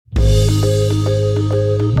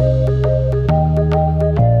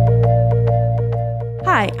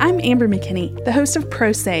Amber McKinney, the host of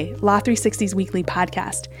Pro Se, Law 360's weekly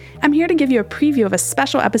podcast. I'm here to give you a preview of a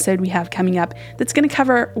special episode we have coming up that's going to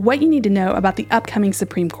cover what you need to know about the upcoming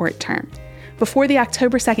Supreme Court term. Before the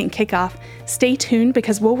October 2nd kickoff, stay tuned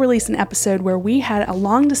because we'll release an episode where we had a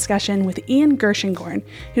long discussion with Ian Gershengorn,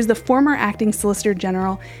 who's the former acting Solicitor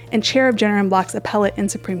General and chair of Jenner & Block's appellate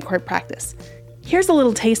and Supreme Court practice. Here's a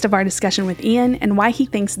little taste of our discussion with Ian and why he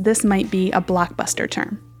thinks this might be a blockbuster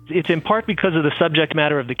term. It's in part because of the subject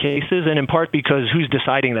matter of the cases and in part because who's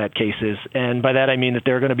deciding that cases. And by that I mean that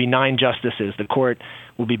there are going to be 9 justices. The court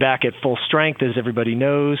will be back at full strength, as everybody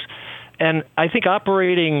knows. And I think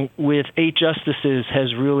operating with 8 justices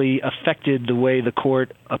has really affected the way the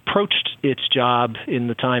court approached its job in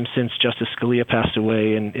the time since Justice Scalia passed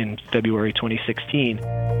away in February 2016.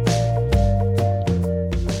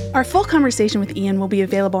 Our full conversation with Ian will be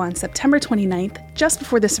available on September 29th, just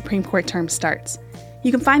before the Supreme Court term starts.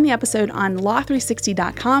 You can find the episode on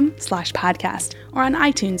law360.com/podcast or on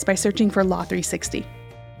iTunes by searching for Law 360.